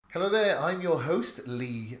Hello there, I'm your host,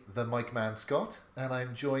 Lee the Mike Man Scott, and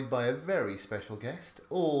I'm joined by a very special guest,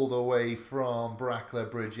 all the way from Brackla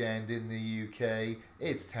Bridgend in the UK.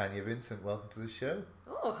 It's Tanya Vincent. Welcome to the show.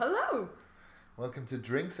 Oh, hello. Welcome to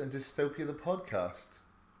Drinks and Dystopia, the podcast,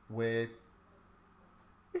 where...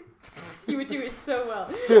 You would do it so well.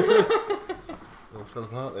 It all fell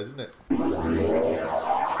apart there, didn't it?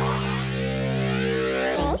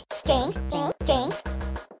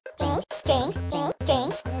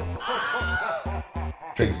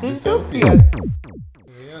 Drinks Dystopia.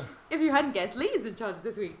 Yeah. If you hadn't guessed, Lee is in charge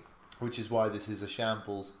this week. Which is why this is a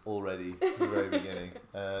shambles already at the very beginning.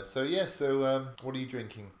 So what are you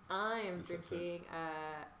drinking? I am This drinking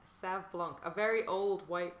Sauv Blanc, a very old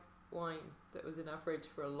white wine that was in our fridge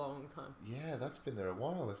for a long time. Yeah, that's been there a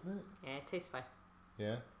while, isn't it? Yeah, it tastes fine.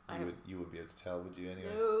 Yeah? I You wouldn't be able to tell, would you,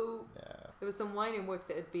 anyway? No. Yeah. There was some wine in work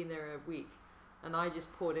that had been there a week, and I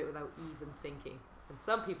just poured it without even thinking. And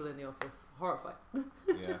some people in the office were horrified.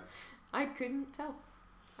 Yeah. I couldn't tell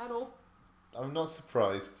at all. I'm not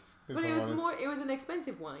surprised. if But I'm it was honest. it was an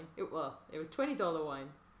expensive wine. It was $20 wine.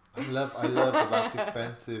 I love that that's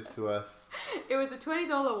expensive to us. It was a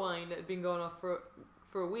 $20 wine that had been going off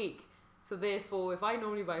for a week. So therefore, if I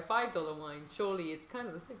normally buy a $5 wine, surely it's kind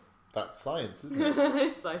of the same. That's science, isn't it?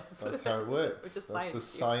 It's science. That's how it works. Which is That's the science,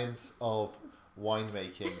 science of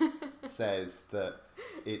winemaking. Says that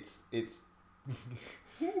it's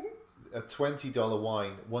a $20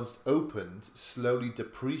 wine once opened slowly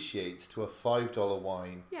depreciates to a $5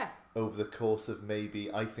 wine Yeah. over the course of maybe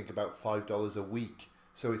I think about $5 a week.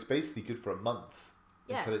 So it's basically good for a month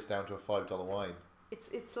until it's down to a $5 wine.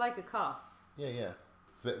 It's like a car. Yeah.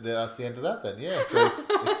 That's the end of that then. Yeah. So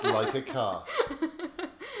it's like a car.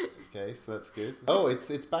 Okay, so that's good. Oh, it's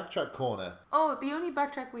Backtrack Corner. Oh, the only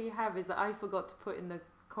backtrack we have is that I forgot to put in the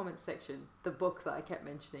comments section the book that I kept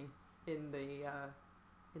mentioning in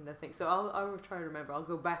the thing. So I'll try to remember. I'll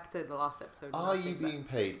go back to the last episode. and Are I'll you fix that. being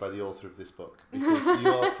paid by the author of this book? Because you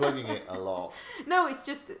are plugging it a lot. No, it's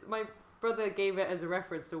just that my brother gave it as a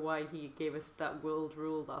reference to why he gave us that world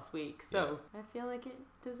rule last week. So I feel like it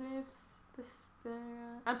deserves this.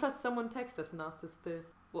 And plus, someone texted us and asked us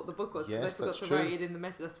what the book was. 'Cause Yes, I forgot that's to true. write it in the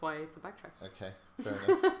message. That's why it's a backtrack. Okay, fair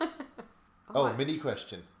enough. Oh, mini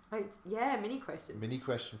question. Right, yeah, mini question. Mini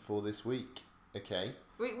question for this week. Okay.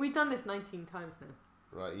 We've done this 19 times now.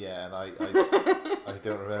 Right, yeah, and I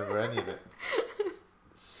don't remember any of it.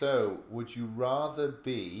 So, would you rather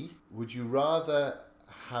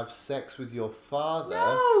have sex with your father?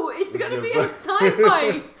 No, it's with going to your be a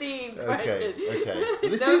sci-fi themed question. Okay.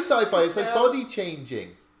 This No, is sci-fi. It's like no. body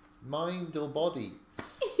changing, mind or body.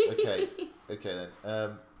 Okay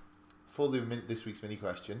then. For this week's mini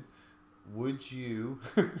question, would you?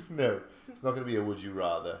 No, it's not going to be a would you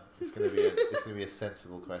rather. It's going to be a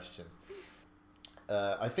sensible question.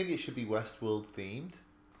 I think it should be Westworld themed.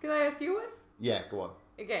 Can I ask you one? Yeah, go on.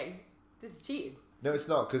 Okay, this is cheating. No, it's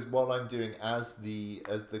not, because what I'm doing as the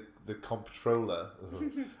comptroller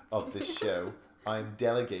of this show, I'm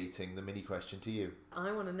delegating the mini question to you.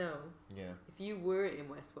 I want to know Yeah. if you were in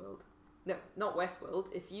Westworld. No, not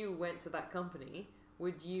Westworld. If you went to that company,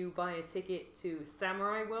 would you buy a ticket to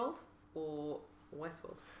Samurai World or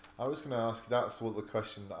Westworld? I was going to ask, that's all the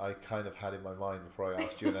question that I kind of had in my mind before I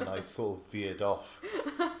asked you, and then I sort of veered off,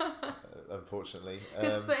 unfortunately.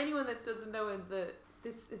 Because for anyone that doesn't know,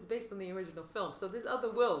 this is based on the original film, so there's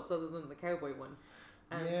other worlds other than the cowboy one.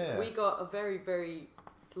 And Yeah. we got a very, very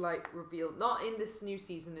slight reveal. Not in this new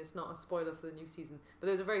season, it's not a spoiler for the new season, but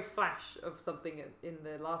there was a very flash of something in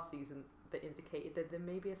the last season that indicated that there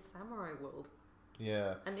may be a samurai world.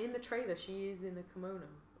 Yeah. And in the trailer, she is in a kimono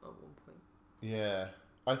at one point. Yeah.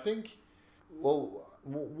 I think, well,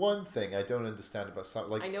 one thing I don't understand about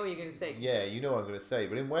I know what you're going to say. Yeah, you know what I'm going to say,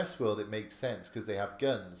 but in Westworld it makes sense because they have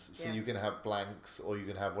guns, so Yeah. you can have blanks or you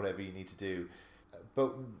can have whatever you need to do.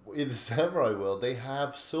 But in the samurai world, they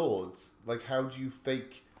have swords. Like, how do you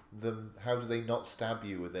fake them? How do they not stab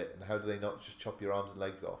you with it? And how do they not just chop your arms and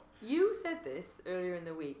legs off? You said this earlier in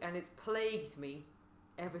the week, and it's plagued me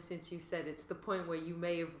ever since you said it, to the point where you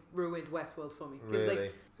may have ruined Westworld for me. 'Cause, Really?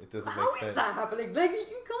 like, It doesn't how make is sense. that happening? Like, you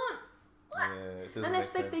can't. Yeah, it doesn't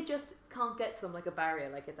Unless make like sense. they just can't get to them, like a barrier,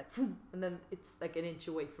 like it's like, and then it's like an inch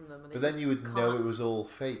away from them. And But they then you would just know can't. it was all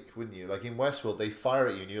fake, wouldn't you? Like in Westworld, they fire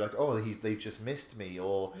at you and you're like, oh, they've just missed me,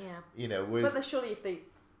 or Yeah, you know. but Whereas, surely if they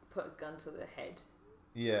put a gun to their head,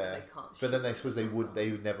 yeah. they can't. But then shoot I suppose them.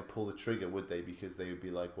 they would never pull the trigger, would they? Because they would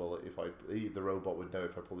be like, well, the robot would know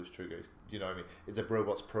if I pull this trigger. Do you know what I mean? If the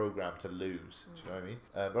robot's programmed to lose, do you know what I mean?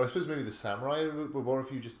 But I suppose maybe the samurai would, or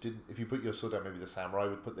if you just didn't, if you put your sword down, maybe the samurai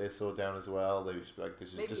would put their sword down as well. They would just be like, this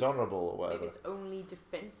is Maybe dishonorable or Maybe whatever. it's only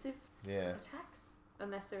defensive Yeah. attacks.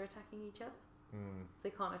 unless they're attacking each other. Mm. If they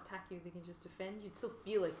can't attack you, they can just defend. You'd still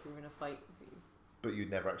feel like you're in a fight. But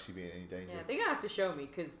you'd never actually be in any danger. Yeah, they're gonna have to show me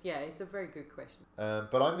because it's a very good question.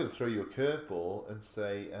 But I'm going to throw you a curveball and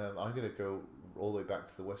say I'm going to go all the way back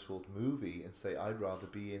to the Westworld movie and say I'd rather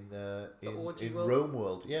be in orgy in world? Rome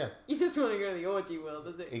world. Yeah, You just want to go to the orgy world,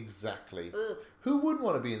 is it? exactly. Ugh. Who wouldn't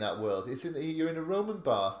want to be in that world? You're in a Roman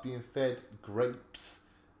bath being fed grapes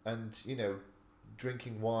and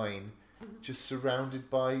drinking wine, just surrounded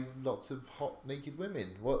by lots of hot naked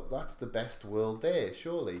women. That's the best world there,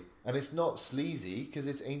 surely. And it's not sleazy because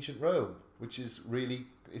it's ancient Rome, which is really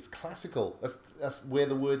it's classical. That's where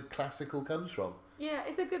the word classical comes from. Yeah,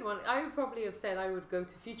 it's a good one. I would probably have said I would go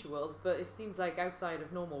to Future World, but it seems like outside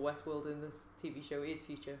of normal Westworld in this TV show is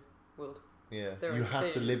Future World. Yeah, They're you in-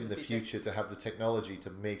 have to they're live in in the the future. future to have the technology to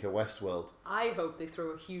make a Westworld. I hope they throw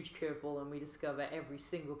a huge curveball and we discover every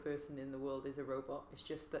single person in the world is a robot. It's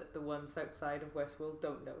just that the ones outside of Westworld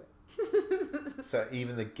don't know it. So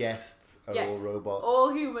even the guests are Yeah, all robots.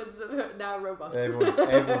 All humans are now robots.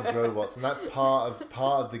 Everyone's robots, and that's part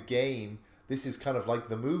of the game. This is kind of like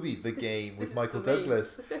the movie The Game with This is Michael the maze.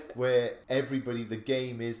 Douglas, where the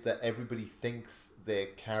game is that everybody thinks they're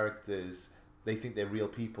characters, they think they're real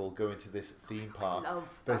people, go into this theme park. I love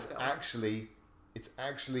But that it's film.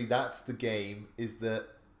 actually that's the game, is that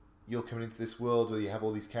you're coming into this world where you have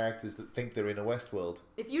all these characters that think they're in a Westworld.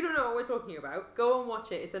 If you don't know what we're talking about, go and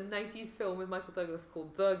watch it. It's a 90s film with Michael Douglas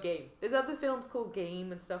called The Game. There's other films called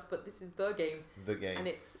Game and stuff, but this is The Game. The Game. And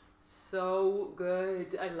it's so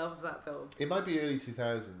good. I love that film. It might be early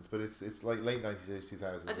 2000s, but it's like late 90s, early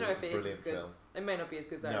 2000s. I don't know It's if a it is brilliant as good. film. It may not be as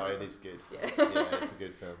good as I No, remember. it is good. Yeah. Yeah, it's a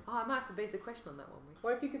good film. Oh, I might have to base a question on that one.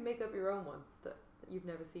 What if you could make up your own one that you've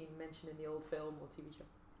never seen mentioned in the old film or TV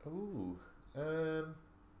show? Ooh,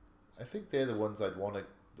 I think they're the ones I'd want to.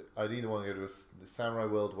 I'd either want to go to the Samurai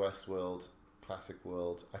World, Westworld, Classic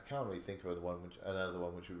World. I can't really think of another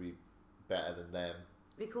one which would be better than them.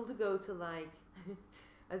 It'd be cool to go to like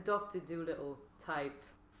a Dr. Dolittle type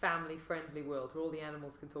family friendly world where all the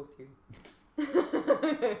animals can talk to you.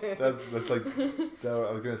 That's like no,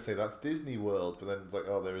 I was going to say that's Disney World, but then it's like,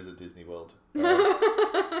 oh, there is a Disney World.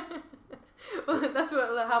 Well, that's what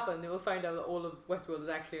will happen. We'll find out that all of Westworld is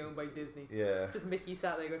actually owned by Disney. Yeah, Just Mickey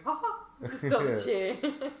sat there going, ha ha, just on the chair.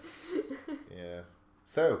 yeah.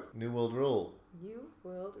 So, New World Rule. New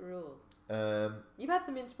World Rule. Um, You've had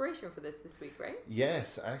some inspiration for this week, right?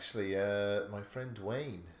 yes, actually, my friend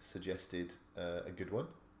Dwayne suggested a good one.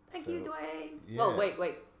 Thank So, you, Dwayne. yeah. Well, wait.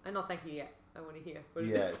 I'm not thanking you yet. I want to hear what it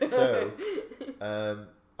Yeah, is. so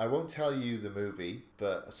I won't tell you the movie,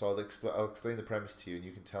 but I'll explain the premise to you, and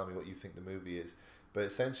you can tell me what you think the movie is. But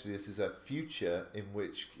essentially, this is a future in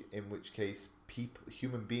which case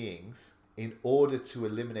human beings, in order to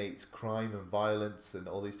eliminate crime and violence and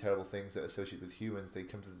all these terrible things that are associated with humans, they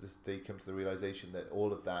come to the realization that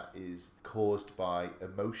all of that is caused by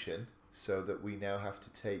emotion. So that we now have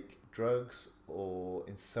to take drugs or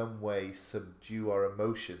in some way subdue our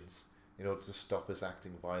emotions in order to stop us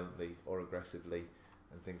acting violently or aggressively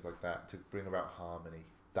and things like that, to bring about harmony.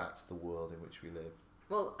 That's the world in which we live.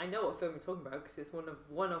 Well, I know what film you're talking about because it's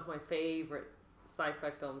one of my favourite sci-fi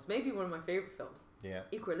films. Maybe one of my favourite films. Yeah.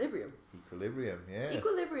 Equilibrium. Equilibrium, yes.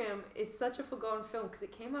 Equilibrium is such a forgotten film because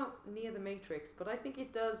it came out near The Matrix, but I think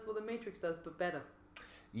it does what The Matrix does, but better.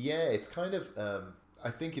 Yeah, it's kind of... I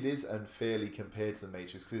think it is unfairly compared to The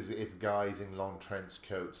Matrix because it's guys in long trench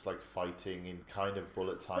coats like fighting in kind of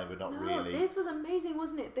bullet time, but not no, really. This was amazing,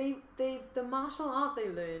 wasn't it? The martial art they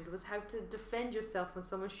learned was how to defend yourself when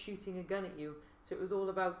someone's shooting a gun at you. So it was all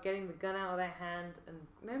about getting the gun out of their hand and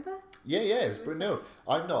remember? Yeah, it was brilliant.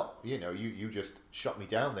 No, I'm not, you just shot me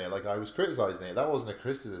down there like I was criticising it. That wasn't a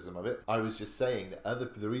criticism of it. I was just saying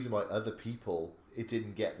that the reason why other people, it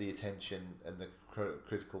didn't get the attention and the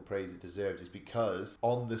critical praise it deserved is because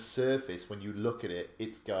on the surface, when you look at it,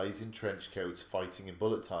 it's guys in trench coats fighting in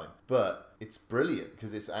bullet time. But it's brilliant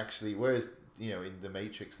because it's actually, whereas, in The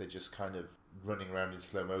Matrix, they're just kind of running around in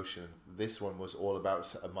slow motion. This one was all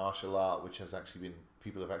about a martial art which has actually been,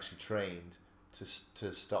 people have actually trained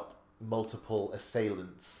to stop multiple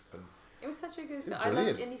assailants. And It was such a good It's film.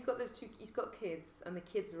 brilliant. And he's got kids, and the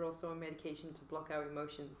kids are also on medication to block out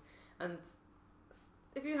emotions. And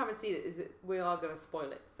if you haven't seen it, we are going to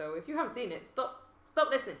spoil it. So if you haven't seen it, stop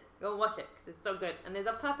listening. Go and watch it because it's so good. And there's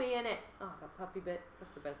a puppy in it. Oh, that puppy bit.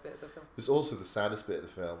 That's the best bit of the film. there's also the saddest bit of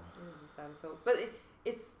the film. It is the saddest film. But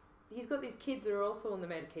he's got these kids who are also on the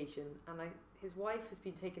medication, and his wife has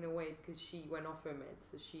been taken away because she went off her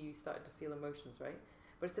meds, so she started to feel emotions, right?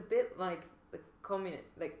 But it's a bit like the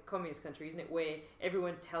communist country, isn't it? Where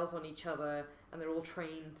everyone tells on each other, and they're all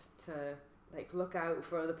trained to like look out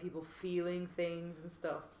for other people feeling things and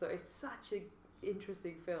stuff. So it's such a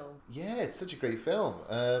interesting film. Yeah, it's such a great film,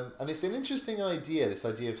 and it's an interesting idea. This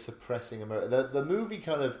idea of suppressing emotion. The movie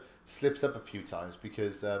kind of slips up a few times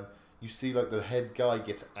because you see like the head guy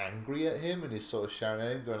gets angry at him and is sort of shouting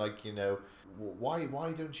at him, going like, you know, why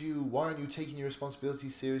aren't you taking your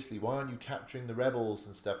responsibilities seriously? Why aren't you capturing the rebels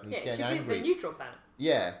and stuff? And he's getting it should angry. be the neutral planet.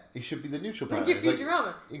 Yeah, it should be the neutral planet. Like It's like,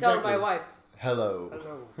 Futurama. exactly. Tell my wife. Hello.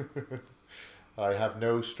 Hello. I have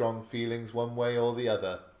no strong feelings one way or the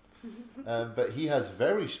other. But he has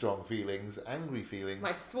very strong feelings, angry feelings.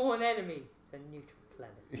 My sworn enemy, the neutral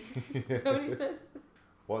planet. Is that what he says?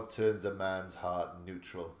 What turns a man's heart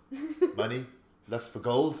neutral? Money? Lust for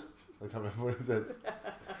gold? I can't remember what it says.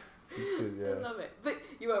 It's good, I yeah. love it. But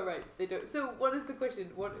you are right, they don't. So what is the question?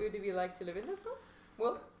 What would it be like to live in this film?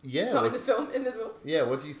 Well, Yeah. not in this film, in this world. Yeah.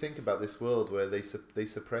 What do you think about this world where they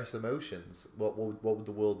suppress emotions? What would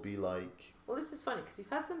the world be like? Well, this is funny because we've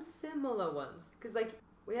had some similar ones. Because like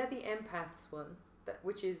we had the empaths one,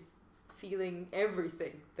 which is feeling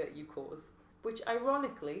everything that you cause, which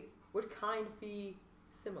ironically would kind of be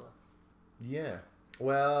similar. Yeah.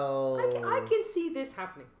 Well. I can see this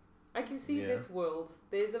happening. I can see Yeah. this world.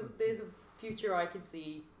 There's a future I can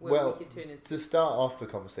see where Well, we could turn into. to start off the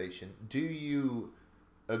conversation, do you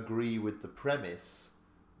agree with the premise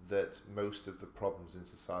that most of the problems in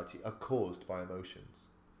society are caused by emotions?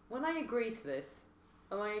 When I agree to this,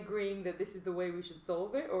 am I agreeing that this is the way we should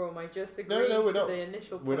solve it, or am I just agreeing No, we're to not. the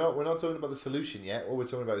initial We're point? not talking about the solution yet. What we're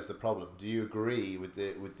talking about is the problem. Do you agree with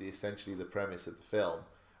the essentially the premise of the film,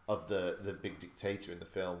 of the big dictator in the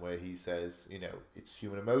film, where he says, you know, it's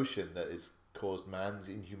human emotion that has caused man's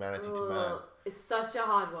inhumanity to man? It's such a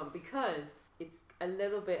hard one because it's a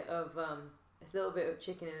little bit of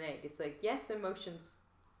chicken and egg. It's like, yes, emotions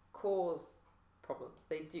cause problems,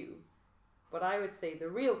 they do, but I would say the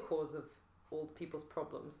real cause of all people's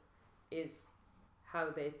problems is how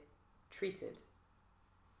they're treated.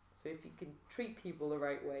 So if you can treat people the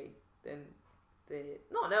right way, then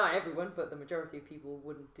not everyone, but the majority of people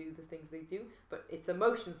wouldn't do the things they do. But it's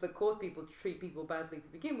emotions that cause people to treat people badly to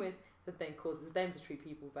begin with that then causes them to treat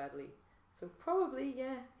people badly. So probably,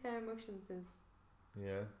 yeah, emotions is...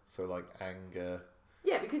 Yeah. So like anger.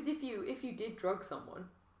 Yeah, because if you did drug someone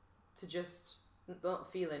to just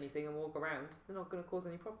not feel anything and walk around, they're not going to cause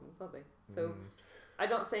any problems, are they? So I'm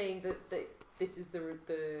not saying that this is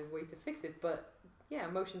the way to fix it, but yeah,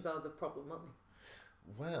 emotions are the problem, aren't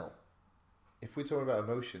they? Well, if we're talking about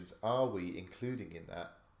emotions, are we including in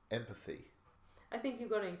that empathy? I think you've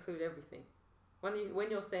got to include everything. When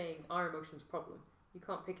you're saying are emotions a problem, you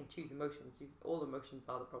can't pick and choose emotions. All emotions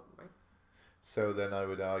are the problem, right? So then I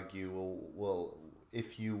would argue, well,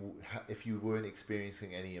 if you weren't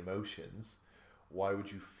experiencing any emotions, why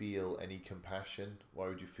would you feel any compassion? Why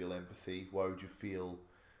would you feel empathy? Why would you feel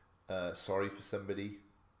sorry for somebody?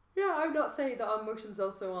 Yeah, I'm not saying that our emotions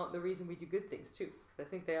also aren't the reason we do good things too, because I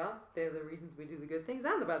think they are. They're the reasons we do the good things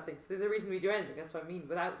and the bad things. They're the reason we do anything. That's what I mean.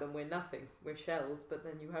 Without them, we're nothing. We're shells. But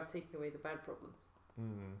then you have taken away the bad problems.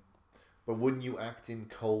 But wouldn't you act in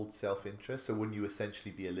cold self-interest? So wouldn't you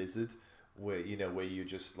essentially be a lizard, where you're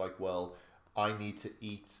just like, well, I need to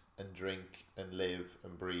eat and drink and live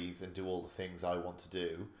and breathe and do all the things I want to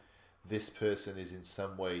do. This person is in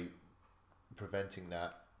some way preventing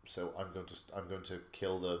that, so I'm going to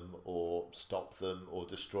kill them or stop them or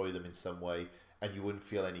destroy them in some way. And you wouldn't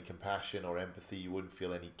feel any compassion or empathy. You wouldn't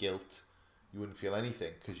feel any guilt. You wouldn't feel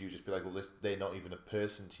anything, because you'd just be like, well, they're not even a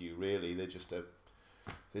person to you, really. They're just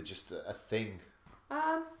a thing.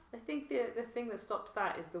 I think the thing that stops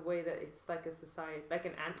that is the way that it's like a society, like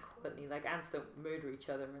an ant colony. Like ants don't murder each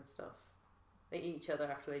other and stuff. They eat each other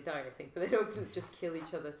after they die, I think, but they don't just kill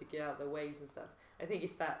each other to get out of their ways and stuff. I think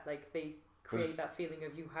it's that, like, they create that feeling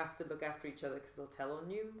of you have to look after each other because they'll tell on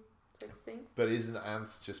you type of thing. But isn't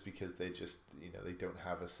ants just because they just, they don't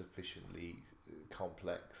have a sufficiently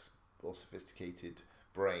complex or sophisticated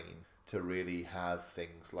brain to really have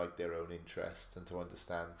things like their own interests and to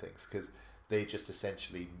understand things? Because they just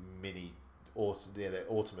essentially they're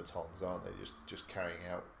automatons, aren't they? Just carrying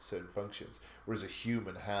out certain functions. Whereas a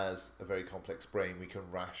human has a very complex brain. We can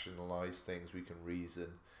rationalize things. We can reason.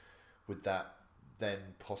 With that, then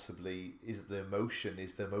possibly is the emotion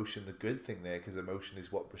the good thing there? Because emotion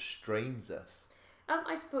is what restrains us.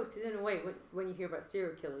 I suppose, because in a way, when you hear about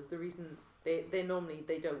serial killers, the reason they normally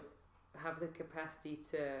they don't have the capacity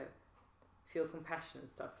to feel compassion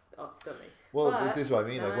and stuff, don't they? Well, but, this is what I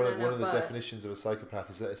mean. One of the but definitions of a psychopath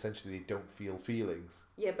is that essentially they don't feel feelings.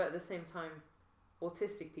 Yeah, but at the same time,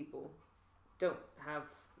 autistic people don't have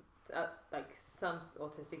like some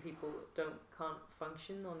autistic people can't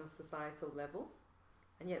function on a societal level.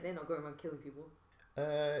 and yet they're not going around killing people.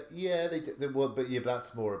 Yeah, they do. Well, but yeah,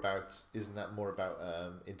 that's more about. Isn't that more about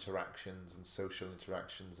interactions and social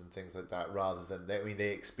interactions and things like that, rather than they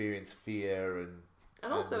experience fear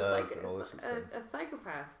And also, love it's like and all those sorts of things. a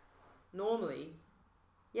psychopath. Normally,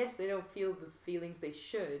 yes, they don't feel the feelings they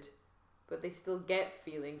should, but they still get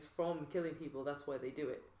feelings from killing people. That's why they do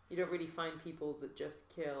it. You don't really find people that just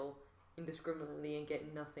kill indiscriminately and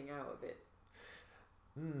get nothing out of it.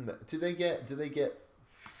 Do they get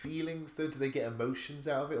feelings though? Do they get emotions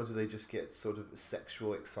out of it, or do they just get sort of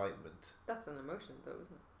sexual excitement? That's an emotion, though,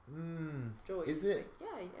 isn't it? Joy. Is it?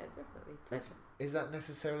 Yeah, definitely. Pleasure. Is that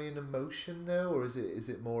necessarily an emotion though, or is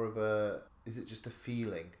it more of a? Is it just a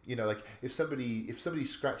feeling? You know, like if somebody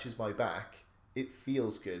scratches my back, it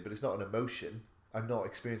feels good, but it's not an emotion. I'm not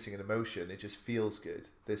experiencing an emotion. It just feels good.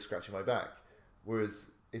 They're scratching my back, whereas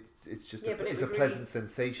it's just it's a pleasant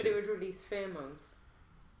sensation. But it would release pheromones,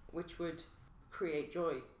 which would create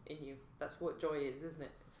joy in you. That's what joy is, isn't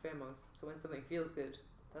it? It's pheromones. So when something feels good,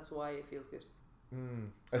 that's why it feels good.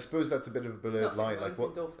 I suppose that's a bit of a blurred line. Like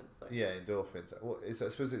what? Endorphins. Sorry. Yeah, endorphins. I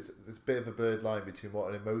suppose it's a bit of a blurred line between what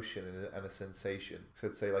an emotion and a sensation. So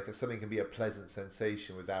I'd say like something can be a pleasant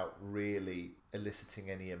sensation without really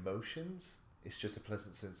eliciting any emotions. It's just a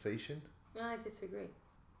pleasant sensation. No, I disagree.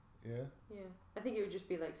 Yeah. Yeah, I think it would just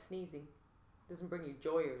be like sneezing. It doesn't bring you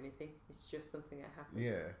joy or anything. It's just something that happens.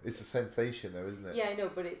 Yeah, it's a sensation though, isn't it? Yeah, I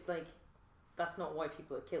know, but it's like that's not why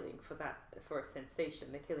people are killing for a sensation.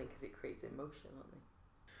 They're killing because it creates emotion, aren't they?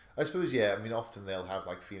 I suppose, yeah. I mean, often they'll have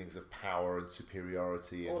like feelings of power and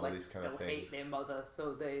superiority and or all like these kind of they'll hate things. their mother,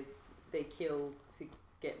 so they kill to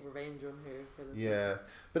get revenge on her. Kind of Yeah,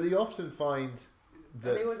 but you often find that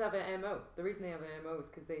and they always have an MO. The reason they have an MO is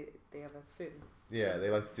because they have a certain. yeah, they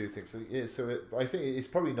like to do things. So yeah, I think it's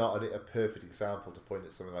probably not a perfect example to point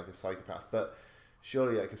at something like a psychopath, but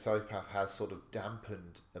surely like a psychopath has sort of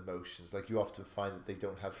dampened emotions. Like you often find that they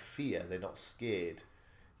don't have fear. They're not scared.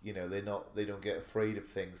 You know, they don't get afraid of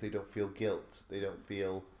things. They don't feel guilt. They don't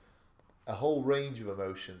feel a whole range of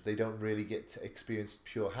emotions. They don't really get to experience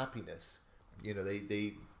pure happiness. You know,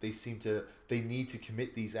 they seem to, they need to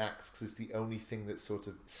commit these acts because it's the only thing that sort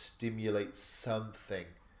of stimulates something.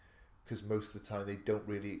 Because most of the time they don't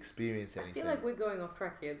really experience anything. I feel like we're going off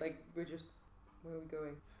track here. Like where are we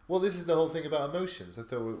going? Well, this is the whole thing about emotions. I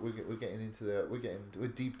thought we're getting into we're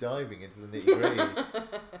deep diving into the nitty gritty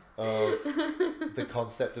of the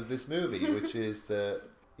concept of this movie, which is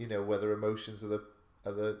whether emotions are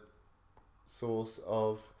the source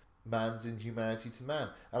of man's inhumanity to man.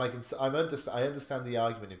 And I understand the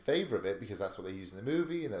argument in favour of it because that's what they use in the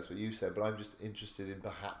movie and that's what you said. But I'm just interested in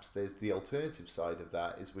perhaps there's the alternative side of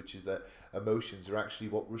that which is that emotions are actually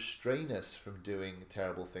what restrain us from doing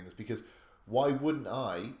terrible things. Because why wouldn't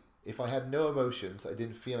I, if I had no emotions, I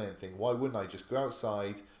didn't feel anything, why wouldn't I just go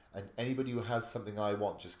outside and anybody who has something I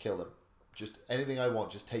want, just kill them? Just anything I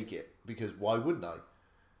want, just take it. Because why wouldn't I?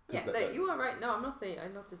 Yeah, you are right. No, I'm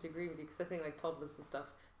not disagreeing with you because I think like toddlers and stuff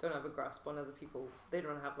don't have a grasp on other people. They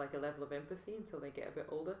don't have like a level of empathy until they get a bit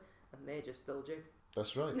older and they're just little jokes.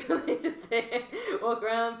 That's right. They just walk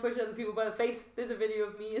around, push other people by the face. There's a video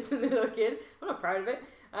of me as a little kid. I'm not proud of it.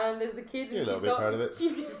 And there's the kid and You're a little bit proud of it.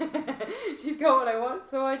 She's got what I want,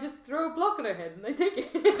 so I just throw a block at her head and I take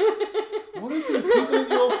it. What is it with people in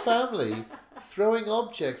your family throwing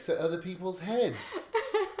objects at other people's heads?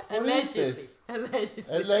 What is this? Allegedly.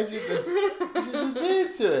 You just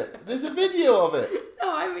admit to it. There's a video of it.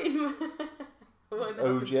 No, I mean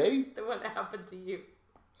OJ? The one that happened to you.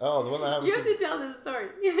 Oh, the one that happened You have to tell this story.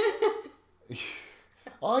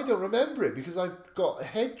 I don't remember it because I've got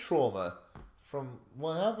head trauma from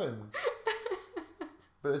what happened.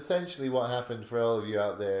 But essentially what happened for all of you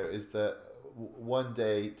out there is that one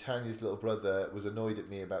day Tanya's little brother was annoyed at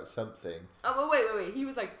me about something. Oh, well, wait. He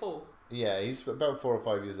was like 4. Yeah, he's about 4 or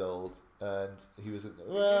 5 years old. And he was,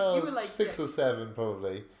 you were like 6 or 7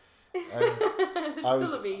 probably. And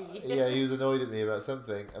Still a baby. Yeah, he was annoyed at me about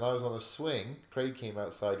something. And I was on a swing. Craig came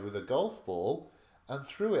outside with a golf ball and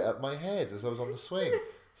threw it at my head as I was on the swing.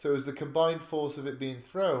 So it was the combined force of it being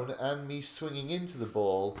thrown and me swinging into the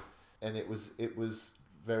ball, and it was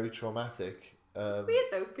very traumatic. It's weird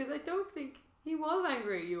though, because I don't think he was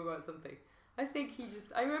angry at you about something. I think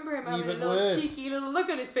I remember him having a little cheeky little look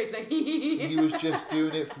on his face, like he was just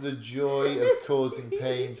doing it for the joy of causing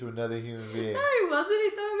pain to another human being. No, he wasn't.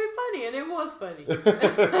 He thought it'd be funny, and it was funny.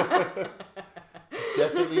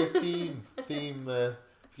 Definitely a theme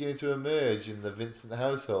beginning to emerge in the Vincent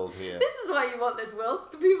household here. This is why you want this world,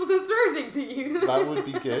 to people to throw things at you. That would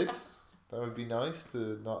be good. That would be nice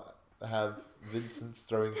to not have Vincent's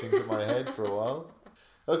throwing things at my head for a while.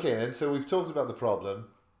 Okay, then, so we've talked about the problem.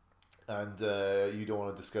 and you don't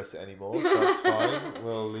want to discuss it anymore, so that's fine.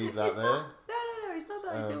 We'll leave that there. No. It's not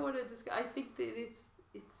that I don't want to discuss. I think that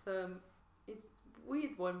it's a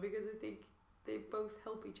weird one because I think they both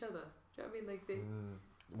help each other. Do you know what I mean? Like they.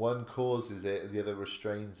 One causes it, the other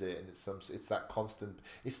restrains it, and it's that constant.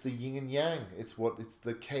 It's the yin and yang. It's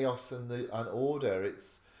the chaos and order.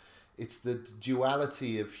 It's the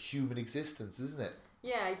duality of human existence, isn't it?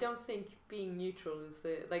 Yeah, I don't think being neutral is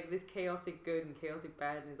like this chaotic good and chaotic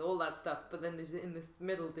bad and all that stuff. But then there's in this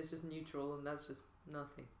middle, there's just neutral, and that's just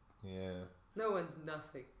nothing. Yeah. No one's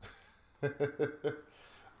nothing.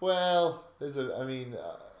 Well,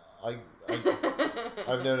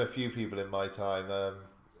 I've known a few people in my time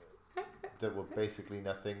that were basically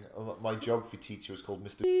nothing. My geography teacher was called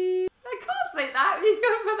Mr. I can't say that. You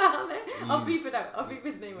can put that on there. I'll beep it out. I'll beep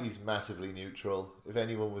his name out. He's massively neutral. If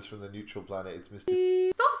anyone was from the neutral planet, it's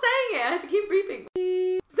Mr. Stop saying it. I have to keep beeping.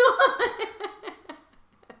 Stop.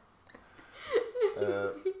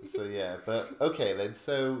 So yeah, but okay then.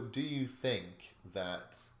 So do you think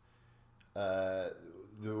that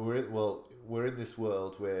we're in this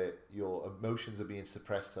world where your emotions are being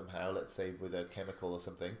suppressed somehow? Let's say with a chemical or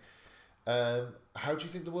something. How do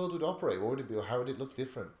you think the world would operate? What would it be? Or how would it look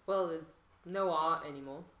different? Well, there's no art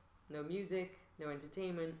anymore, no music, no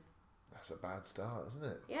entertainment. That's a bad start, isn't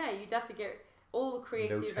it? Yeah, you'd have to get all the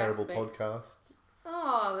creative No terrible aspects. podcasts.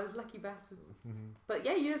 Oh, those lucky bastards. But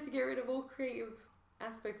yeah, you'd have to get rid of all creative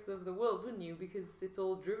aspects of the world, wouldn't you? Because it's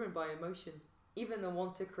all driven by emotion. Even the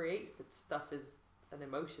want to create stuff is an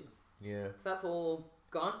emotion. Yeah. So that's all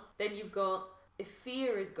gone. Then you've got, if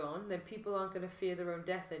fear is gone, then people aren't going to fear their own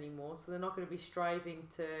death anymore. So they're not going to be striving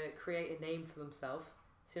to create a name for themselves.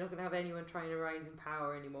 So you're not going to have anyone trying to rise in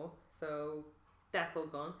power anymore. So that's all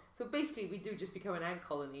gone. So basically we do just become an ant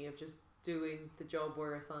colony of just doing the job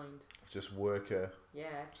we're assigned. Just worker.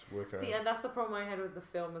 Yeah. Just worker. See, and that's the problem I had with the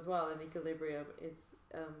film as well, in Equilibrium, is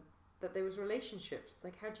that there was relationships.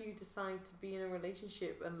 Like, how do you decide to be in a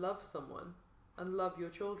relationship and love someone and love your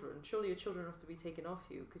children? Surely your children have to be taken off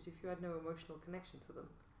you, because if you had no emotional connection to them.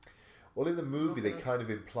 Well, in the movie, they kind of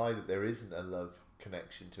imply that there isn't a love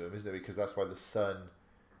connection to him, isn't there? Because that's why the son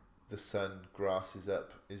grasses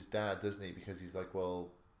up his dad, doesn't he? Because he's like,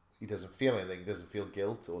 well, he doesn't feel anything. He doesn't feel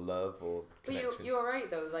guilt or love or connection. But you're right,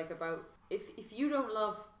 though, like, about if you don't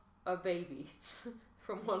love a baby,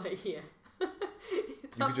 from what I hear, you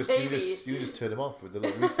can just turn them off with the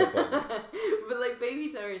little reset button. But like,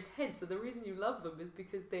 babies are intense, so the reason you love them is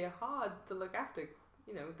because they're hard to look after.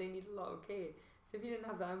 You know, they need a lot of care. So if you didn't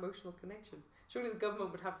have that emotional connection, surely the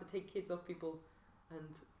government would have to take kids off people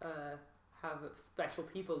and have special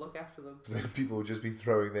people look after them. So then people would just be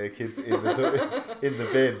throwing their kids in the in the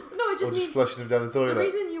bin, no, it just or just flushing them down the toilet. The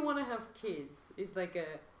reason you want to have kids is like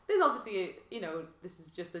there's obviously this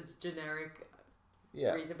is just a generic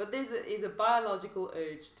reason, but is a biological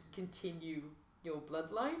urge to continue your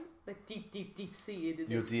bloodline, like deep seated in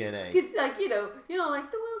your DNA. Because like like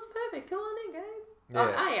the world's perfect. Come on in, guys.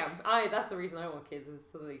 Yeah. I am. That's the reason I want kids, is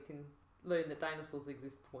so they can learn that dinosaurs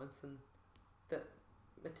existed once and that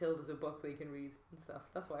Matilda's a book they can read and stuff.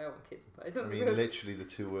 That's why I want kids. But I don't. Literally the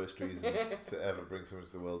two worst reasons to ever bring someone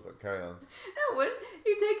to the world. But carry on. No, when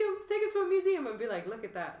you take them to a museum and be like, look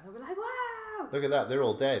at that. They'll be like, wow. Look at that. They're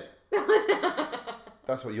all dead.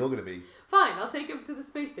 That's what you're going to be. Fine, I'll take them to the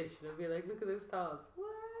space station and be like, look at those stars. Wow.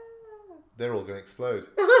 They're all going to explode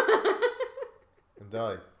and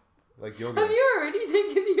die. Like you're going. Have you already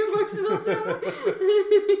taken the emotional toll?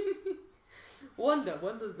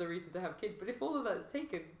 Wonder's the reason to have kids, but if all of that is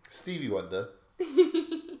taken, Stevie Wonder.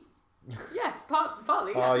 Yeah,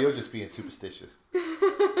 partly. Oh, you're just being superstitious.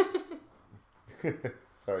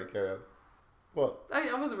 Sorry, carry on. What?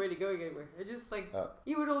 I wasn't really going anywhere. I just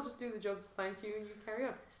you would all just do the jobs assigned to you and you carry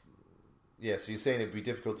on. Yeah, so you're saying it'd be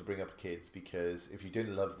difficult to bring up kids because if you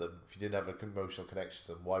didn't love them, if you didn't have an emotional connection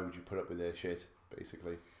to them, why would you put up with their shit,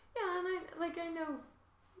 basically? Yeah, and I know,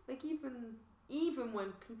 like even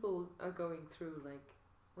when people are going through, like,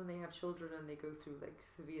 when they have children and they go through, like,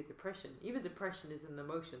 severe depression, even depression is an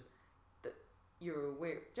emotion that you're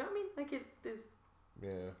aware. Do you know what I mean? Like,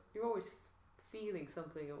 you're always feeling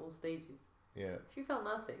something at all stages. Yeah. If you felt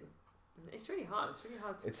nothing, it's really hard.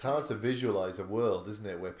 It's hard to visualize a world, isn't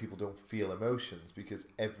it, where people don't feel emotions because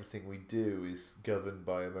everything we do is governed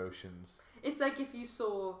by emotions. It's like if you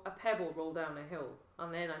saw a pebble roll down a hill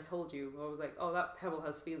and then I told you, I was like, oh, that pebble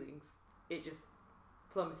has feelings. It just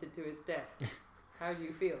plummeted to its death. How do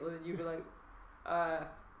you feel? And then you'd be like, I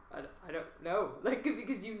don't know. Like,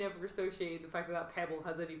 because you never associated the fact that pebble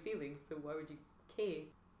has any feelings, so why would you care?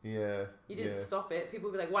 Yeah. You didn't stop it. People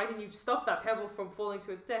would be like, why didn't you stop that pebble from falling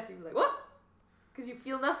to its death? You'd be like, what? Because you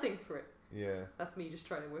feel nothing for it. Yeah. That's me just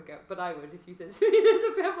trying to work out. But I would, if you said to me there's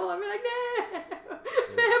a pebble, I'd be like,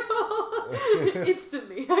 no, pebble!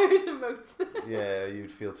 Instantly, I would emote. Yeah,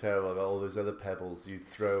 you'd feel terrible about all those other pebbles you'd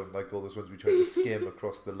thrown, like all those ones we tried to skim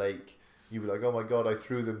across the lake. You'd be like, oh my god, I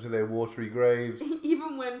threw them to their watery graves.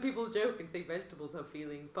 Even when people joke and say vegetables have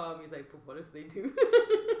feelings, part of me is like, but what if they do?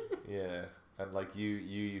 Yeah, and like you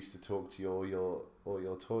used to talk to all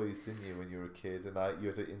your toys, didn't you, when you were a kid? And you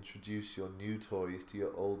had to introduce your new toys to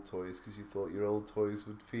your old toys because you thought your old toys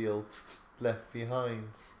would feel left behind.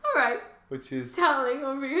 All right, Which is telling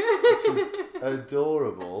over here. which is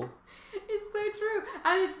adorable. It's so true,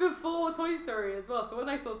 and it's before Toy Story as well. So when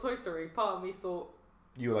I saw Toy Story, part of me thought,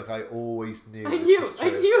 You were like, I always knew I this knew was true.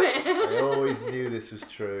 it. I always knew this was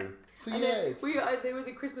true. So And yeah, then it's there was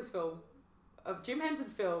a Christmas film, a Jim Henson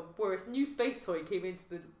film, where a new space toy came into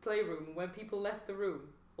the playroom, and when people left the room,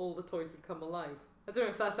 all the toys would come alive. I don't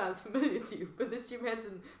know if that sounds familiar to you, but this Jim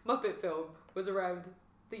Henson Muppet film was around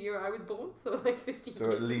the year I was born, so like 15 so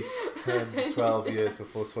years. at least 10 to 12 years, years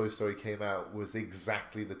before Toy Story came out was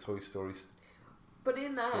exactly the Toy Story But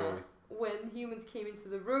in that, story. when humans came into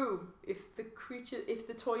the room, if the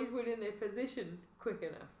toys weren't in their position quick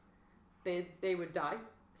enough, they would die,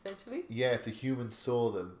 essentially. Yeah, if the humans saw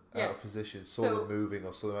them Yeah. out of position, saw So- them moving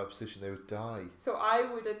or saw them out of position, they would die. So I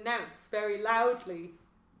would announce very loudly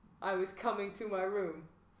I was coming to my room,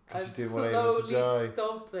 'Cause and you didn't want anyone to slowly die.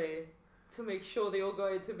 stop there to make sure they all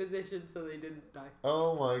got into position so they didn't die.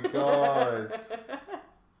 Oh my god.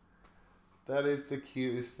 That is the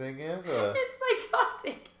cutest thing ever. It's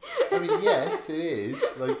psychotic. I mean, yes, it is.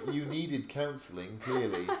 Like, you needed counselling,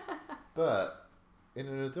 clearly. But in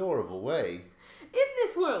an adorable way. In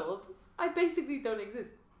this world, I basically don't exist.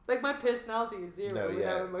 Like, my personality is zero No, without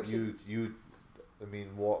yeah. emotion. I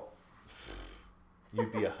mean, what?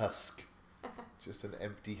 You'd be a husk. Just an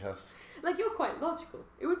empty husk. Like, you're quite logical.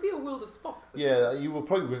 It would be a world of Spocks. Yeah, you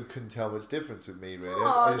couldn't tell much difference with me, really.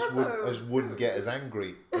 Aw, I just that's wouldn't get as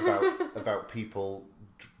angry about people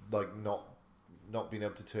like not being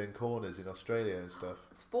able to turn corners in Australia and stuff.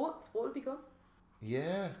 Sport would be gone.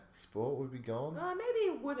 Yeah, sport would be gone.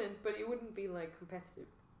 Maybe it wouldn't, but it wouldn't be, like, competitive.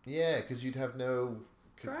 Yeah, because you'd have no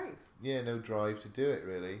Drive. Yeah, no drive to do it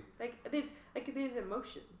really. Like, there's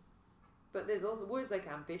emotions, but there's also words like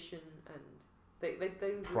ambition and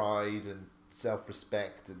those. Pride and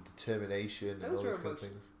self-respect and determination and Those all are those kind of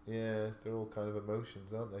things. Yeah, they're all kind of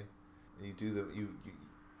emotions, aren't they? And you do them. You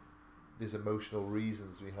there's emotional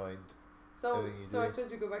reasons behind. So everything you I do.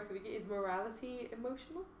 suppose we go back to the beginning. Is morality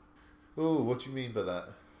emotional? Oh, what do you mean by that?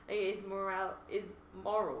 Is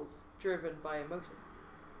morals driven by emotion?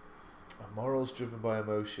 Are morals driven by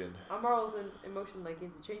emotion? Are morals and emotion like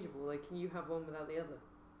interchangeable? Like, can you have one without the other?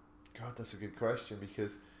 God, that's a good question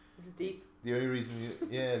because This is deep. the only reason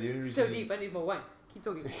So deep. I need more wine. Keep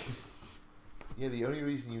talking. Yeah, the only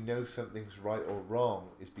reason you know something's right or wrong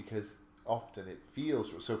is because often it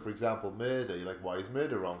feels. So, for example, murder. You're like, why is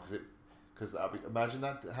murder wrong? Because imagine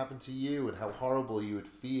that happened to you and how horrible you would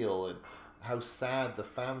feel and how sad the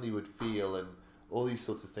family would feel and all these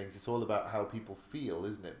sorts of things. It's all about how people feel,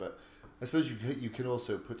 isn't it? But I suppose you can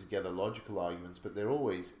also put together logical arguments, but they're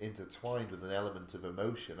always intertwined with an element of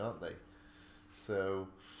emotion, aren't they? So,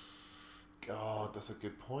 God, that's a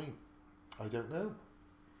good point. I don't know.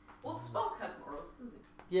 Well, Spock has morals, doesn't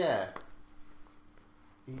he? Yeah.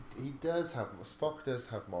 He does have Spock does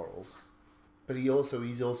have morals, but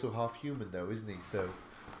he's also half human though, isn't he? So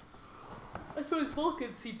I suppose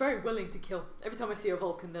Vulcans seem very willing to kill. Every time I see a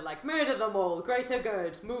Vulcan, they're like, murder them all, greater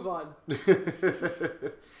good, move on.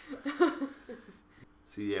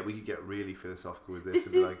 so yeah, we could get really philosophical with this.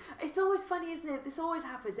 It's always funny, isn't it? This always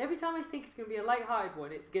happens. Every time I think it's going to be a light-hearted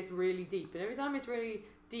one, it gets really deep. And every time it's really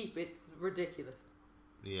deep, it's ridiculous.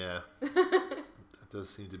 Yeah, that does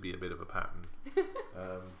seem to be a bit of a pattern.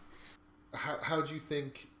 How do you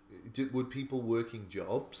think? Would people working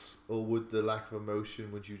jobs, or would the lack of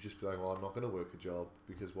emotion? Would you just be like, well, I'm not going to work a job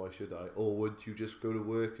because why should I? Or would you just go to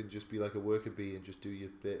work and just be like a worker bee and just do your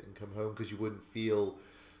bit and come home because you wouldn't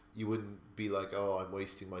be like, oh, I'm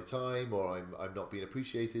wasting my time or I'm not being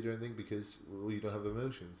appreciated or anything because you don't have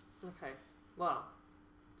emotions. Okay, well,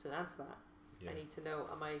 to answer that, Yeah. I need to know: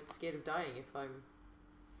 am I scared of dying if I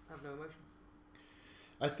have no emotions?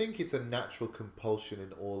 I think it's a natural compulsion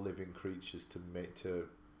in all living creatures to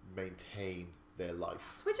maintain their life.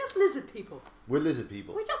 So we're just lizard people. We're lizard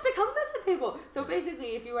people. We just become lizard people. So basically,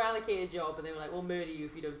 if you were allocated a job and they were like, "We'll murder you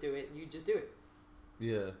if you don't do it," you'd just do it.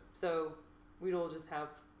 Yeah. So we'd all just have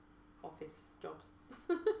office jobs.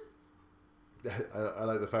 I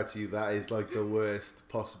like the fact to you that is like the worst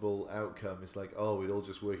possible outcome. It's like, oh, we'd all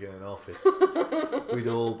just work in an office. We'd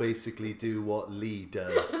all basically do what Lee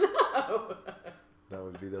does. No. That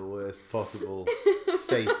would be the worst possible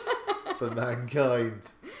fate for mankind.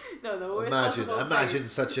 No, the worst Imagine possible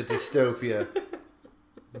such a dystopia.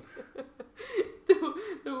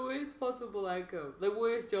 the worst possible outcome. The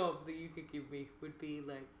worst job that you could give me would be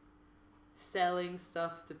like selling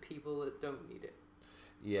stuff to people that don't need it.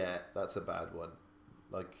 Yeah, that's a bad one.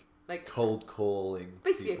 Like Like cold calling.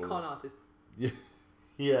 basically people. a con artist.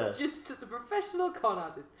 Yeah. Just a professional con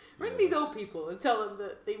artist. Ring Yeah. these old people and tell them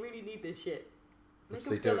that they really need this shit. Make Which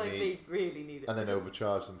them they feel don't like need. they really need it. And then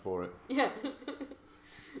overcharge them for it. Yeah.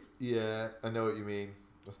 Yeah, I know what you mean.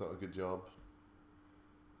 That's not a good job.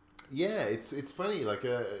 Yeah, it's funny. Like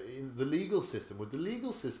in the legal system, would the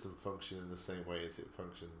legal system function in the same way as it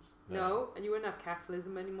functions now? No, and you wouldn't have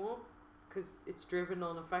capitalism anymore because it's driven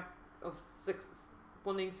on a fact of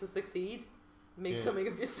wanting to succeed, make Yeah. something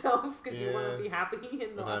of yourself because you want Yeah. to be happy and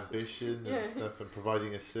And not. ambition Yeah. and stuff, and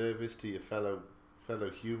providing a service to your fellow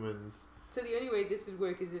humans. So the only way this would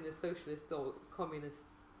work is in a socialist or communist,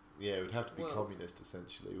 Yeah, it would have to be World. communist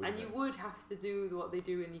essentially. Wouldn't and you it? would have to do what they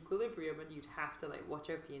do in Equilibrium, and you'd have to like watch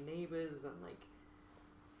out for your neighbors and like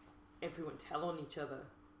everyone tell on each other,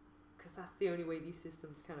 because that's the only way these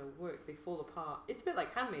systems kind of work. They fall apart. It's a bit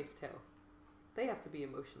like Handmaid's Tale. They have to be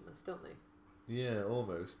emotionless, don't they? Yeah,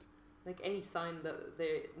 almost. Like any sign that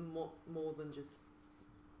they're more than just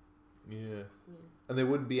Yeah, and there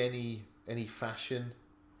wouldn't be any fashion.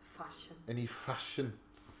 fashion.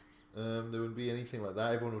 There wouldn't be anything like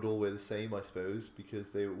that. Everyone would all wear the same, I suppose,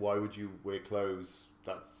 because why would you wear clothes?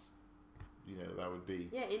 That's, that would be.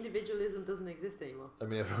 Yeah, individualism doesn't exist anymore. I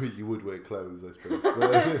mean, you would wear clothes, I suppose.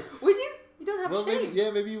 But, Would you? You don't have well, shame.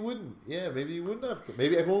 maybe you wouldn't. Yeah, maybe you wouldn't have.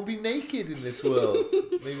 Maybe everyone would be naked in this world.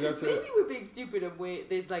 Maybe that's Maybe it. we're being stupid and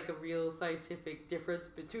there's like a real scientific difference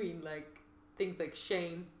between like things like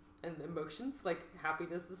shame and emotions, like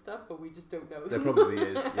happiness and stuff, but we just don't know. There probably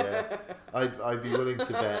is. Yeah, I'd be willing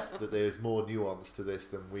to bet that there's more nuance to this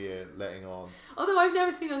than we're letting on. Although I've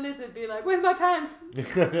never seen a lizard be like, "Where's my pants?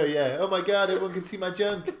 Yeah. Oh my God! Everyone can see my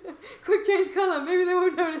junk. Quick change colour. Maybe they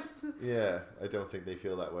won't notice." Yeah, I don't think they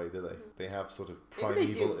feel that way, do they? They have sort of Maybe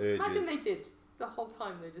they primeval do. urges. Imagine they did. The whole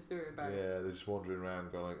time they're just so embarrassed. Yeah, they're just wandering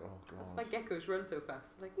around going like, oh That's God. why geckos run so fast.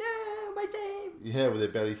 Like, no, my shame. Yeah, with their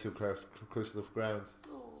belly so close to the ground,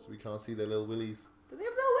 Oh. so we can't see their little willies. Do they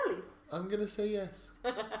have little willies? I'm gonna say yes.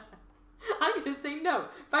 I'm going to say no.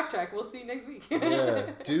 Backtrack. We'll see you next week.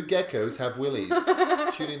 Yeah. Do geckos have willies?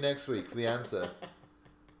 Tune in next week for the answer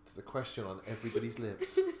to the question on everybody's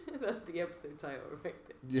lips. That's the episode title right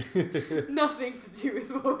there. Yeah. Nothing to do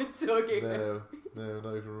with what we're talking about. No,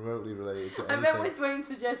 not even remotely related to I anything. bet when Dwayne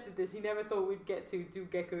suggested this, he never thought we'd get to do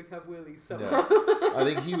geckos have willies somehow. No. I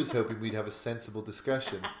think he was hoping we'd have a sensible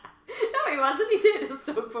discussion. No, he wasn't. He's heard us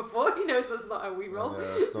talk before. He knows that's not how we roll.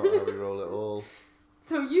 No, that's not how we roll at all.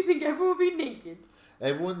 So you think everyone will be naked?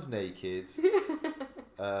 Everyone's naked.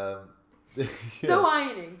 Yeah. No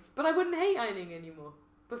ironing. But I wouldn't hate ironing anymore.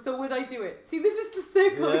 But so would I do it? See, this is the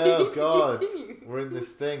circle we Oh need God, to continue. we're in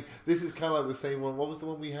this thing. This is kind of like the same one. What was the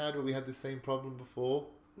one we had where we had the same problem before?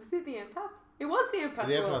 Was it the empath? It was the empath,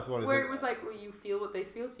 The empath one is where like- it was like, well, you feel what they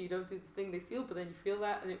feel, so you don't do the thing they feel, but then you feel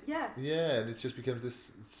that, and yeah. Yeah, and it just becomes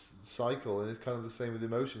this cycle, and it's kind of the same with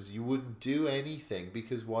emotions. You wouldn't do anything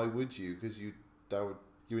because why would you? Because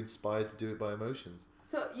you're inspired to do it by emotions.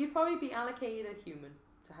 So you'd probably be allocated a human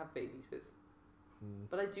to have babies with. Mm.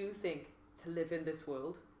 But I do think to live in this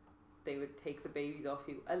world, they would take the babies off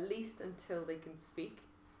you, at least until they can speak.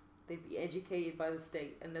 They'd be educated by the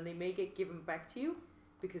state, and then they may get given back to you,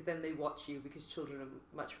 because then they watch you, because children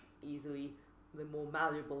are they're more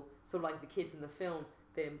malleable. So like the kids in the film,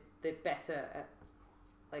 they're better at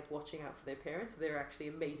like watching out for their parents. So they're actually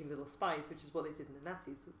amazing little spies, which is what they did in the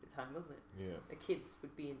Nazis at the time, wasn't it? Yeah. The kids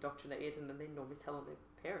would be indoctrinated, and then they normally tell on their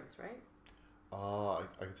parents, right? I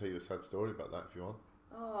can tell you a sad story about that if you want.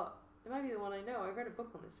 Oh, it might be the one I know. I read a book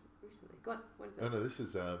on this recently. Go on, what is it? Oh no, this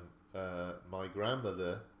is my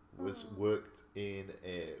grandmother worked in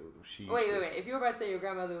a. She used Wait. to- If you're about to say your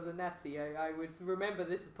grandmother was a Nazi, I would remember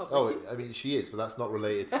this is public. Oh, I mean, she is, but that's not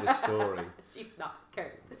related to this story. She's not.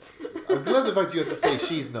 Karen. I'm glad the fact you had to say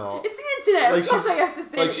she's not. It's the internet. Like Of course she's- I have to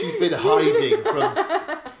say. Like she's been hiding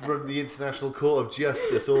from the International Court of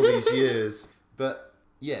Justice all these years. But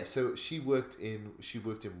yeah, so she worked in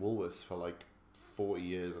Woolworths for like 40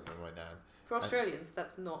 years, I think, my nan. For Australians,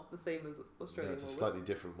 that's not the same as Australian. No, it's a Woolworths. slightly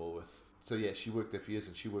different Woolworths. So yeah, she worked there for years,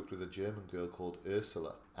 and she worked with a German girl called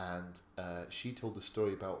Ursula, and she told the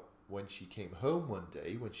story about when she came home one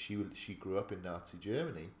day when she grew up in Nazi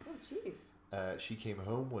Germany. Oh, jeez. She came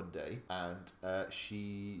home one day and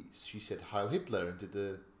she said Heil Hitler and did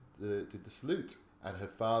the salute, and her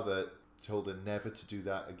father told her never to do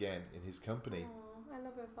that again in his company. Oh, I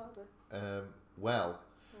love her father. Well,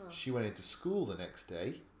 Oh. she went into school the next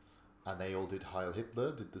day, and they all did Heil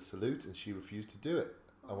Hitler, did the salute, and she refused to do it.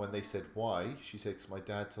 And when they said why, she said, because my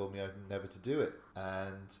dad told me I've never to do it.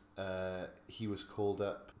 And he was called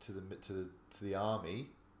up to the army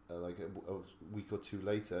like a week or two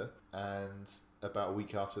later, and about a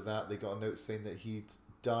week after that, they got a note saying that he'd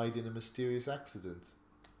died in a mysterious accident.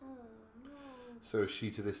 Oh, no. So she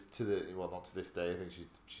not to this day, I think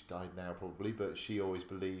she's died now probably, but she always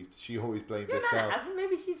blamed Your herself. nana hasn't.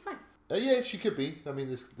 Maybe she's fine. Yeah, she could be. I mean,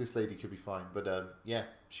 this lady could be fine, but yeah,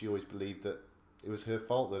 she always believed that it was her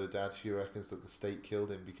fault that her dad. She reckons that the state killed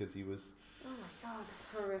him because he was Oh my god, that's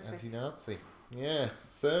horrific. anti-Nazi. Yeah,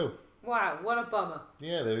 so Wow, what a bummer.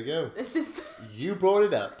 yeah, there we go. This is. You brought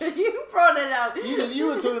it up. You brought it out. You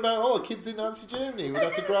were talking about kids in Nazi Germany would I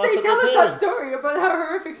have to didn't grass say up tell their us parents. that story about that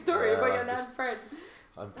horrific story Well, about your I'm nan's just- friend.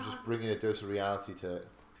 I'm just bringing a dose of reality to it.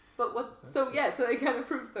 But what? So it kind of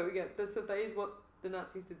proves that so that is what the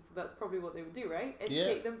Nazis did. So that's probably what they would do, right?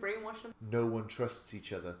 Educate them, brainwash them. No one trusts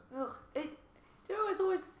each other. Ugh. Do you know?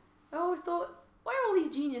 I always thought, why are all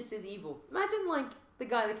these geniuses evil? Imagine like the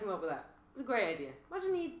guy that came up with that. It's a great idea.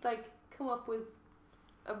 Imagine he'd like come up with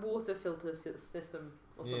a water filter system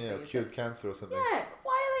or something. Yeah, cured cancer or something. Yeah.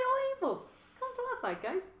 Why are they all evil? Come to our side,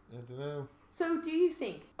 guys. I don't know. So do you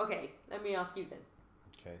think? Okay, let me ask you then.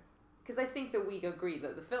 Okay. Because I think that we agree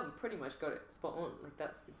that the film pretty much got it spot on. Like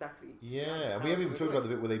that's exactly. to be honest, Yeah, and how we haven't it even was talked about going.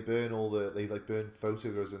 the bit where they burn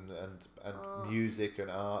photos and Oh. music and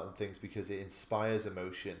art and things because it inspires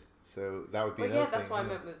emotion. So that would be Well, another yeah, that's thing. what I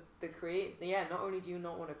meant with the create. Yeah, not only do you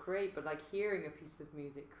not want to create, but like hearing a piece of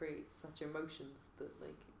music creates such emotions that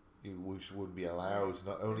like. You wouldn't be allowed. it's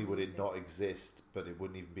Not just only would it amazing. not exist, but it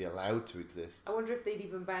wouldn't even be allowed to exist. I wonder if they'd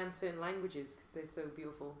even ban certain languages because they're so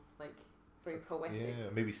beautiful, like very poetic. Yeah,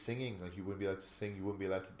 maybe singing. Like you wouldn't be allowed to sing. You wouldn't be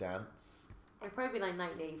allowed to dance. It'd probably be like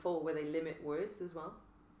 1984 where they limit words as well.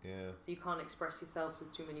 Yeah, So you can't express yourselves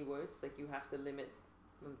with too many words. Like you have to limit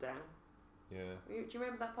them down. yeah. Do you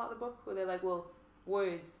remember that part of the book where they're like, well,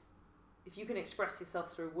 words, if you can express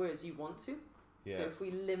yourself through words, you want to. Yeah, So if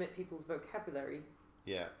we limit people's vocabulary,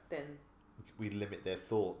 yeah. then We limit their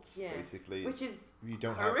thoughts, Yeah. basically. which is you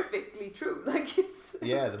don't have. horrifically true. Like it's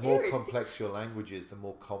Yeah, the more scary. complex your language is, the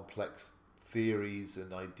more complex theories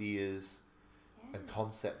and ideas and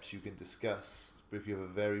concepts you can discuss. But if you have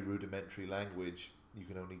a very rudimentary language, you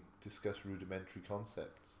can only discuss rudimentary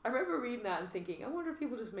concepts. I remember reading that and thinking, I wonder if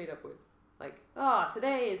people just made up words. Like,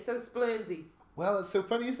 today is so splurnsy. Well, it's so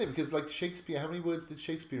funny, isn't it? Because like Shakespeare, how many words did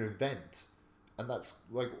Shakespeare invent? And that's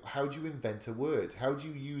like, how do you invent a word? How do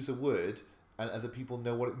you use a word and other people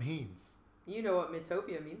know what it means? You know what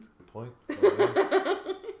Mitopia means. Good point. Well,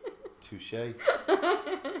 touche.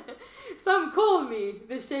 Some call me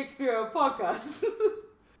the Shakespeare of podcasts.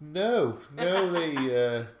 No, they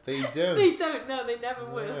don't. They don't know, they never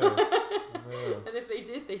will. No. And if they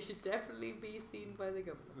did, they should definitely be seen by the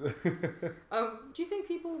government. Do you think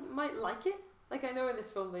people might like it? Like, I know in this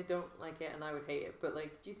film they don't like it and I would hate it, but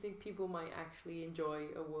like, do you think people might actually enjoy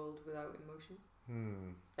a world without emotion?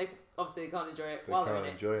 Like, obviously they can't enjoy it They while can't they're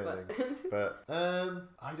in enjoy it. But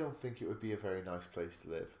I don't think it would be a very nice place to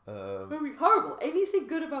live. It would be horrible. Anything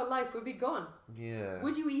good about life would be gone. Yeah.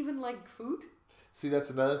 Would you even like food? See, that's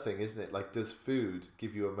another thing, isn't it? Like, does food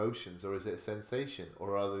give you emotions, or is it a sensation,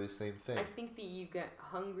 or are they the same thing? I think that you get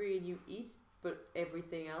hungry and you eat, but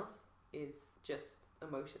everything else is just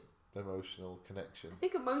emotion. Emotional connection. I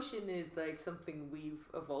think emotion is like something we've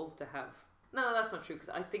evolved to have. No, that's not true because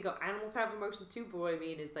I think animals have emotion too. But what I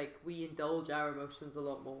mean is like we indulge our emotions a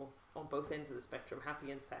lot more on both ends of the spectrum,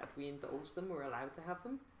 happy and sad. We indulge them. We're allowed to have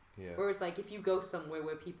them. Yeah. Whereas like if you go somewhere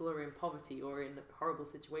where people are in poverty or in horrible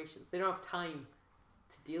situations, they don't have time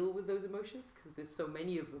to deal with those emotions because there's so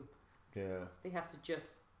many of them. Yeah. They have to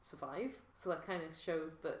just survive. So that kind of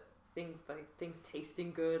shows that things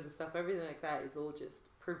tasting good and stuff, everything like that is all just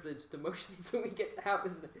privileged emotions that we get to have,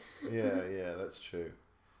 isn't it? Yeah, that's true.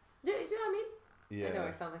 Do you know what I mean? Yeah. I know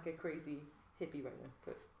I sound like a crazy hippie right now,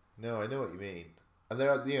 but No, I know what you mean. And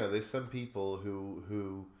there's some people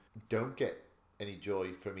who don't get any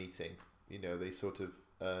joy from eating. They sort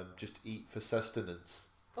of just eat for sustenance.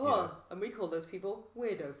 and we call those people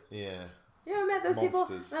weirdos. Yeah. You ever met those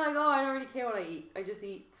Monsters. people? They're like, I don't really care what I eat. I just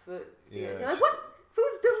eat for. Yeah, You're like, just- what?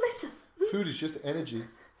 Food's delicious. Food is just energy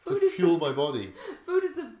Food to is fuel my body. Food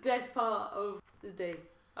is the best part of the day.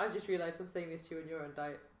 I've just realised I'm saying this to you when you're on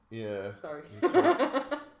diet. Yeah. Sorry. Me too.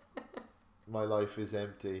 My life is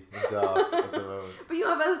empty and dark at the moment. But you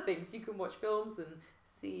have other things. You can watch films and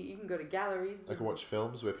see. You can go to galleries. I can watch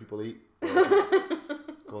films where people eat.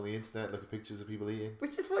 Go on the internet, look at pictures of people eating.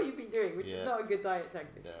 Which is what you've been doing, which Yeah. is not a good diet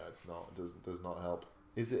tactic. No, it's not. It does not help.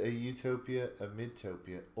 Is it a utopia, a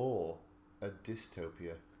midtopia, or a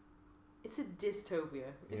dystopia? It's a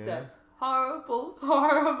dystopia. It's Yeah. a horrible,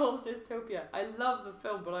 horrible dystopia. I love the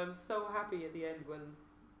film, but I'm so happy at the end when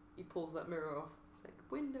he pulls that mirror off. It's like,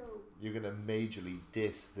 window. You're gonna majorly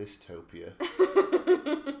diss dystopia.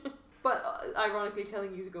 But ironically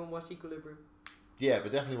telling you to go and watch Equilibrium. Yeah,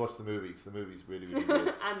 but definitely watch the movie because the movie's really, really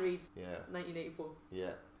good. And read Yeah, 1984.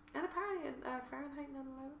 yeah, And apparently Fahrenheit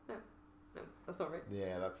 9/11. No, that's not right.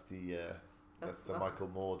 yeah. That's the not- Michael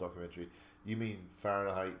Moore documentary. You mean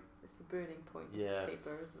Fahrenheit? It's the burning point Yeah.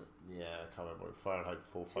 paper, isn't it? Yeah, I can't remember. Fahrenheit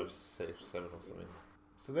 457 or something.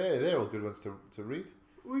 So they're all good ones to read.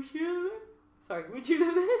 Would you live there? Sorry, would you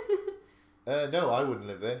live there? No, I wouldn't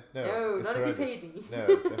live there. No, No, it's not if you horrendous. paid me. No,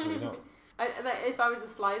 definitely not. If I was a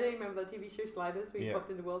slider, remember that TV show Sliders, where you Yeah. popped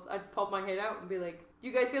into worlds, I'd pop my head out and be like, "Do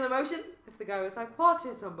you guys feel emotion?" If the guy was like, "What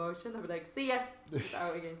is emotion?" I'd be like, "See ya." Just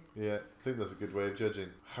out again. Yeah, I think that's a good way of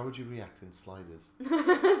judging. How would you react in Sliders?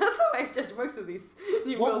 That's how I judge most of these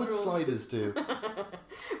new What world would rules. Sliders do?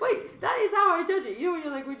 Wait, that is how I judge it. You know when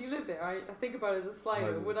you're like, "Would you live there?" I think about it as a slider.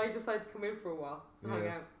 Sliders. Would I decide to come in for a while and hang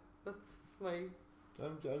Yeah. out? That's my.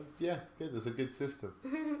 Yeah, good. That's a good system.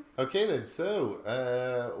 Okay then. So,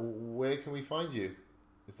 where can we find you?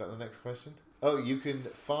 Is that the next question? Oh, you can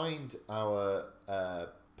find our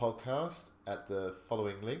podcast at the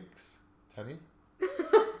following links. Tanya?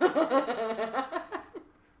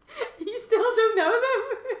 You still don't know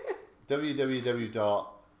them?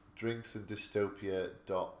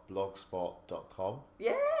 www.drinksanddystopia.blogspot.com.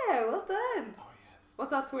 Yeah, well done. Oh yes.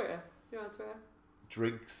 What's our Twitter? You're on Twitter?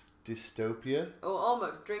 Drinks Dystopia. Oh,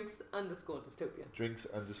 almost. Drinks_dystopia.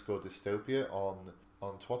 Drinks_dystopia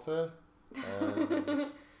on Twitter. And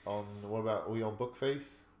on what about, are we on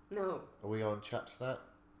Bookface? No. Are we on Chapsnap?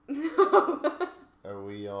 No. Are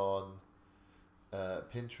we on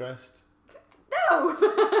Pinterest? No.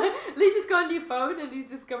 Lee just got a new phone and he's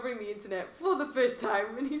discovering the internet for the first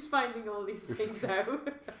time and he's finding all these things out.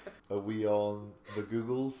 Are we on the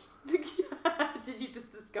Googles? Did you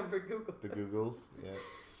just discover Google? The Googles, yeah.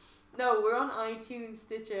 No, we're on iTunes,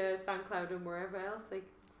 Stitcher, SoundCloud, and wherever else they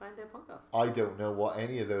find their podcasts. I don't know what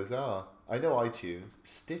any of those are. I know iTunes,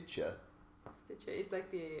 Stitcher. Stitcher is like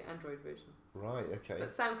the Android version. Right, okay.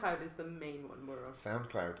 But SoundCloud is the main one we're on.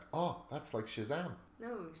 SoundCloud. Oh, that's like Shazam.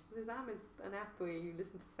 No, Shazam is an app where you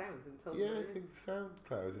listen to sounds and tell Yeah, them. I think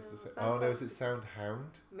SoundCloud is No, the same. SoundCloud Oh no, is it is-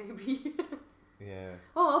 Soundhound? Maybe. Yeah.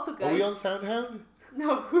 Oh, also guys. Are we on Soundhound?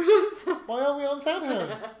 No, we're on Sound. Why aren't we on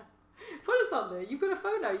Soundhound? Put us on there. You've got a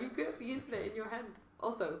phone now. You've got the internet in your hand.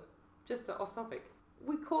 Also, just off topic,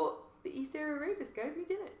 we caught the East Area Rapist, guys. We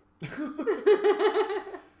did it.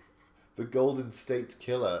 The Golden State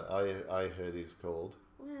Killer, I heard he was called.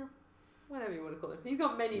 Well, whatever you want to call him. He's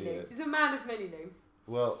got many Yeah. names. He's a man of many names.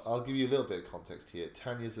 Well, I'll give you a little bit of context here.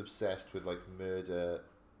 Tanya's obsessed with like murder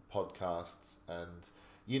podcasts and,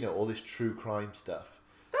 you know, all this true crime stuff.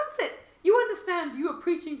 That's it. You understand? You are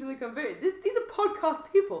preaching to the converted. These are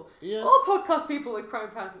podcast people. Yeah. All podcast people are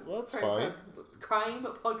crime passes. Well, that's fine. Crime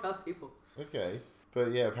podcast people. Okay.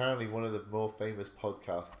 But yeah, apparently one of the more famous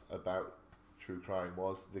podcasts about true crime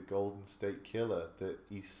was The Golden State Killer, the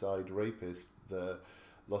East Side Rapist, the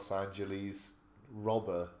Los Angeles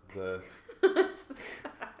robber, the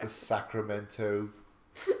Sacramento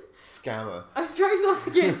scammer. I'm trying not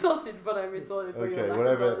to get insulted, but I'm insulted. by your Okay, lack of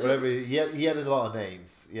whatever. knowledge. He had a lot of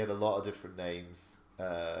names. He had a lot of different names.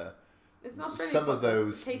 It's an Australian Some of podcast,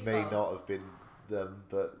 those Case may File. not have been them,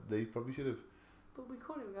 but they probably should have. But we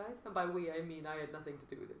caught him, guys. And by we, I mean I had nothing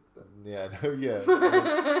to do with it. But. Yeah, no, yeah.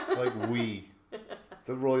 like we.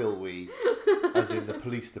 The royal we. As in the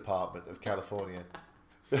police department of California.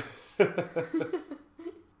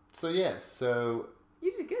 So, yes, so.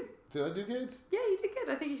 You did good. Did I do good? Yeah, you did good.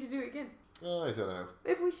 I think you should do it again. Oh, I don't know.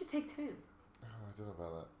 Maybe we should take turns. Oh, I don't know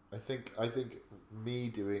about that. I think me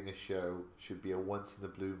doing a show should be a once in the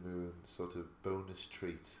blue moon sort of bonus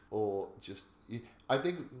treat, or just. I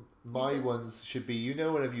think my ones should be, you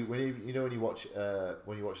know, when you watch a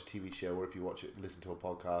TV show, or if you listen to a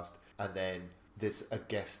podcast, and then there's a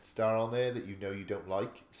guest star on there that you know you don't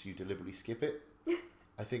like, so you deliberately skip it.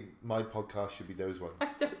 I think my podcast should be those ones. I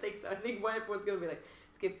don't think so. I think everyone's going to be like,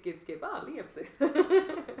 skip. Ah, Lee episode.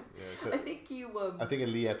 Yeah, so I think you. I think a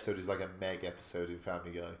Lee episode is like a Meg episode in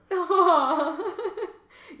Family Guy.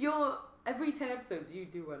 You're every 10 episodes you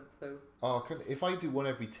do one, so. Oh, if I do one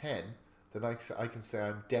every 10, then I can say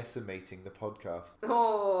I'm decimating the podcast.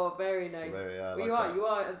 Oh, very nice. So there we are, Well, like you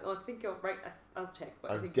that. are. I think you're right. I'll check.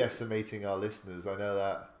 But I I'm think decimating our listeners. I know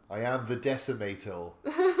that. I am the decimator.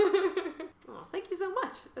 Oh, thank you so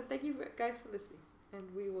much. thank you guys for listening, and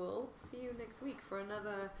we will see you next week for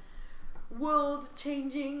another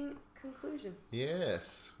world-changing conclusion.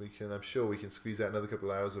 Yes, we can. I'm sure we can squeeze out another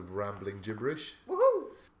couple of hours of rambling gibberish Woohoo!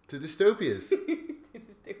 to dystopias. To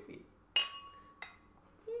dystopia.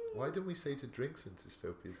 Why don't we say to drinks in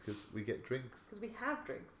dystopias? Because we get drinks. Because we have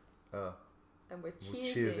drinks. Ah, And we're We're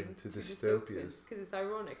cheersing cheering to dystopias. Because it's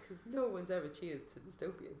ironic, because no one's ever cheers to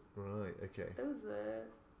dystopias. right. Okay. Those are,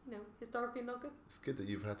 historically not good. It's good that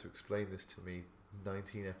you've had to explain this to me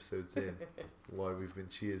 19 episodes in. Why we've been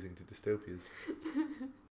cheersing to dystopias.